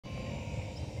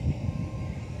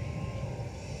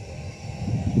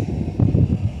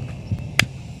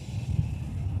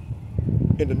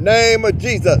In the name of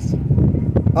Jesus,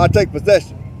 I take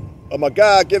possession of my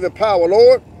God-given power,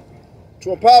 Lord,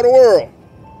 to empower the world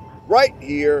right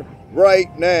here, right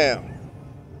now.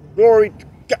 Glory to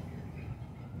God.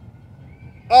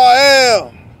 I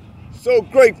am so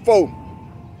grateful.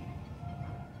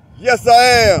 Yes, I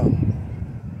am.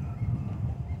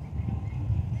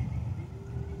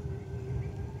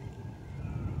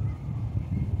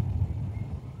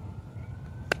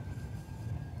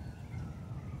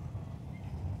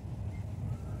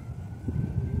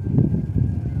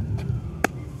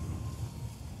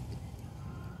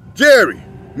 Jerry,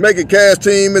 Making Cash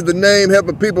Team is the name,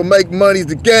 helping people make money's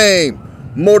the game.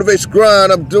 Motivation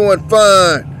grind, I'm doing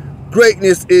fine.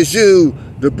 Greatness is you,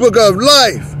 the book of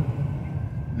life.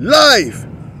 Life.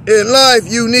 In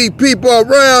life, you need people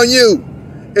around you.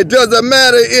 It doesn't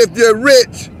matter if you're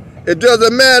rich. It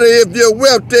doesn't matter if you're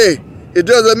wealthy. It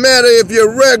doesn't matter if you're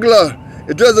regular.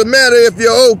 It doesn't matter if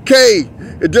you're okay.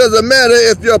 It doesn't matter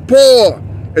if you're poor.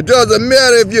 It doesn't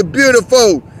matter if you're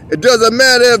beautiful. It doesn't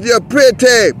matter if you're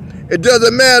pretty. It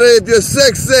doesn't matter if you're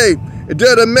sexy. It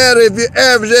doesn't matter if you're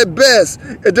average at best.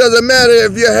 It doesn't matter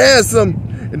if you're handsome.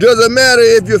 It doesn't matter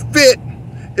if you're fit.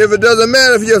 If it doesn't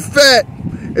matter if you're fat.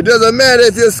 It doesn't matter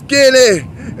if you're skinny.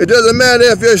 It doesn't matter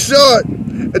if you're short.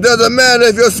 It doesn't matter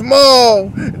if you're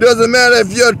small. It doesn't matter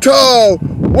if you're tall.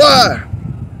 Why?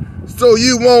 So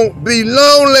you won't be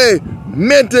lonely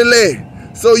mentally.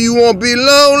 So you won't be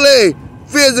lonely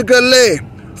physically.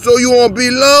 So you won't be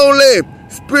lonely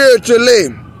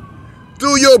spiritually.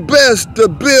 Do your best to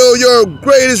build your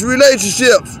greatest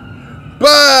relationships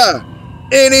by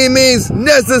any means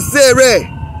necessary.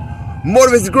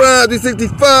 Motivation Grind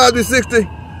 365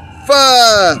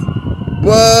 365.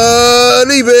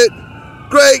 Believe it.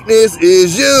 Greatness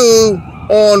is you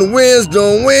on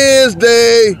Wisdom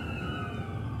Wednesday.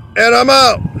 And I'm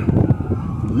out.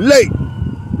 Late.